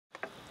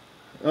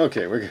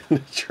Okay, we're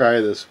going to try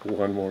this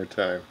one more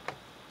time.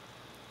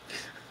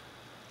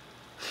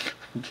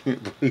 I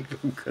can't believe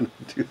I'm going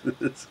to do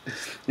this.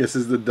 This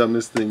is the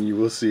dumbest thing you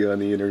will see on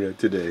the internet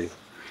today.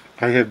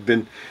 I have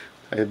been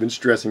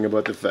stressing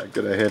about the fact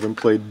that I haven't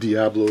played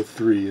Diablo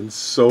 3 in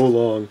so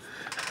long.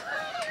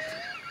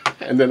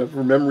 And then a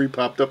memory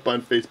popped up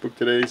on Facebook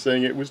today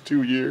saying it was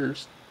 2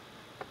 years.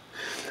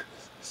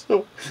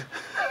 So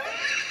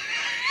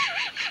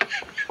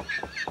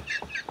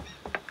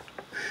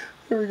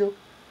here we go.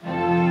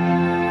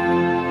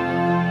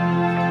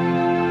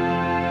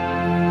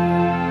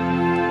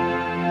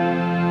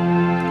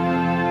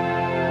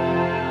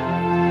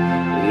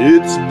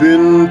 It's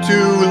been 2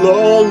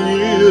 long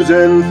years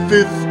and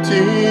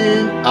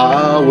 15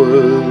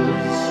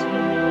 hours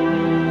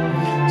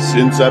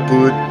since I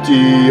put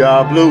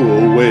Diablo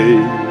away.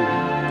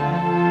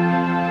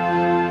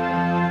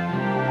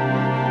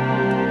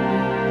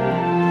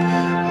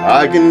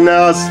 I can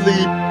now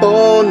sleep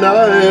all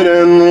night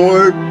and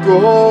work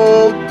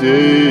all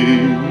day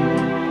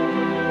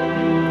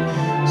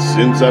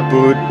since I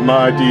put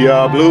my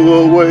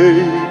Diablo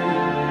away.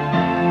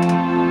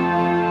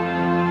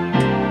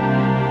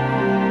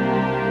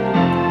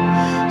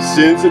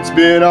 Since it's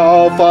been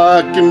off,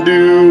 I can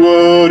do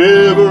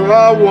whatever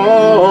I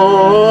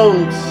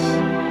want.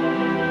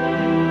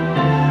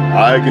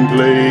 I can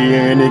play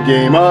any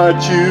game I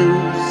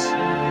choose.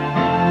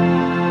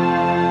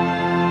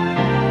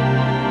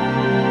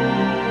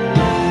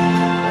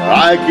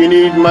 I can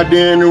eat my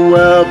dinner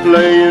while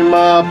playing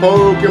my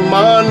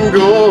Pokemon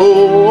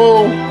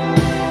Go.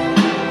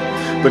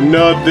 But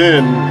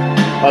nothing,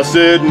 I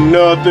said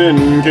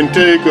nothing, can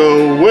take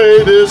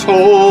away this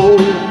whole.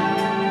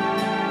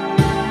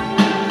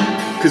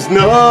 'Cause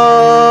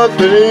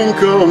nothing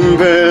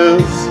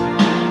compares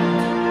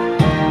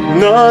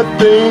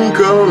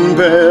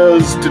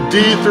to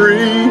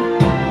D3.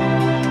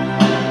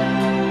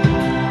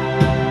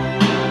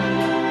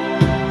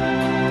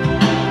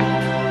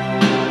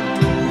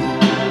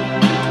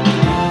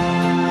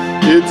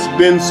 It's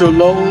been so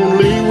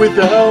lonely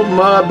without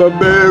my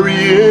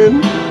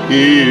barbarian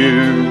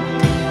here,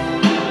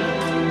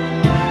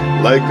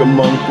 like a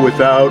monk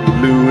without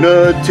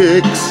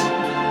lunatics.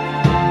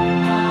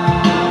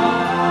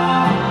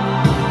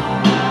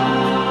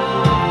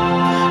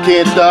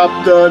 Can't stop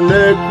the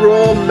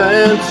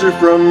necromancer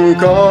from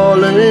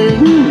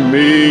calling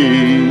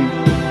me.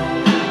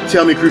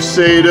 Tell me,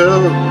 Crusader,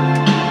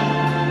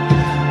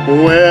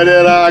 where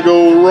did I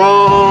go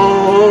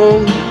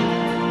wrong?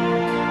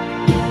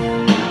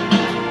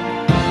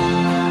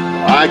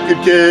 I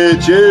could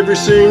catch every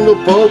single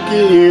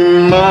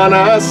Pokemon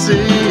I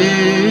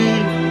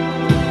see,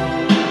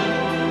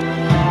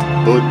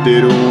 but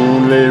they'd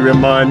only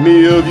remind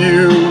me of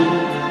you.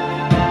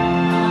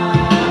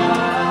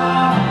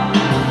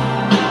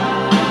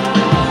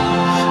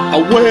 I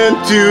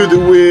went to the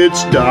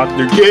witch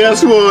doctor,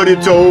 guess what he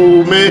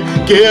told me?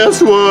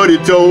 Guess what he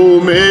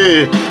told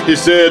me? He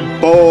said,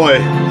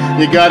 boy,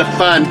 you gotta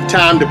find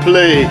time to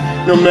play,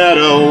 no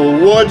matter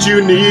what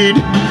you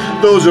need.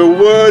 Those are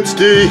words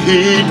to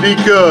heed,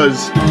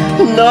 because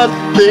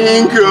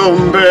nothing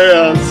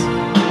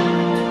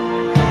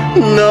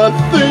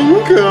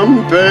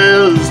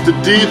compares to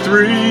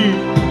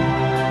D3.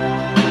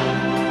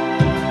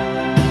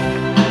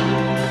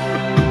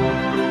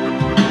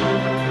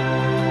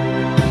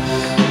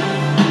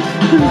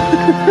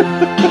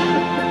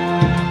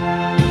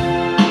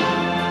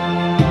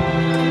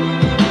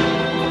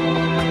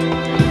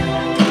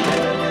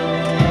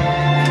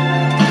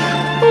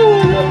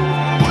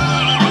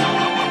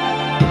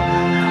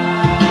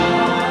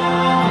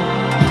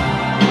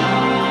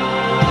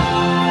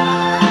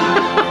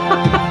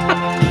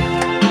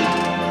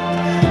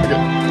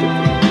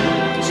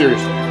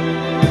 Seriously.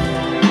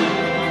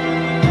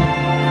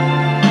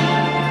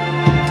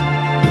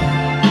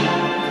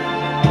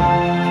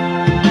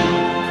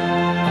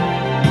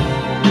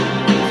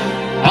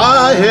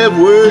 I have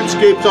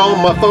wordscapes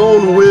on my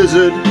phone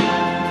wizard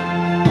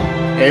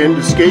and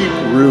escape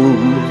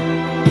room.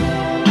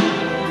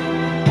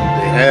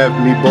 They have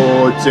me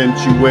bored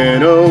since you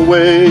went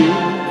away.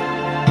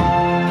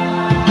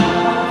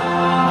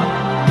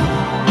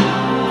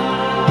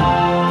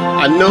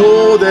 I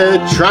know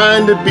that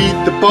trying to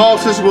beat the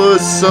bosses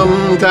was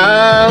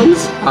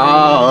sometimes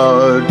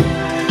hard,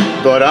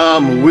 but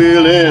I'm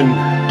willing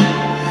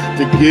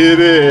to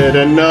give it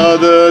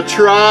another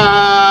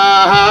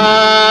try.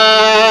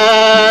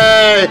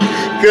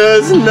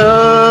 'Cause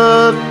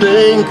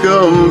nothing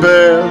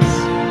compares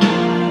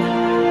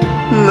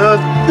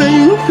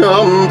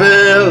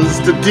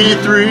to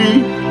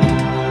D3.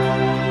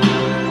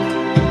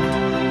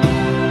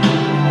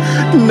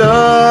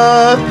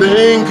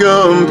 Nothing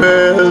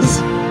compares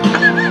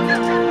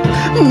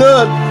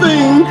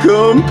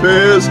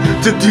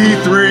to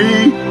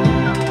D3.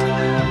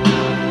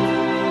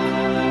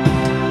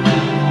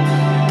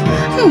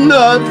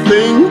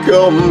 Nothing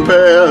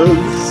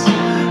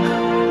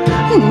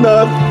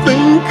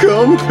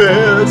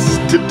compares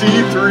to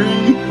D3.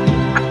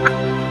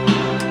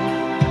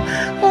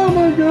 Oh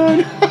my God.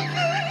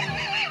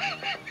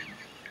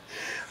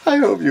 I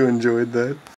hope you enjoyed that.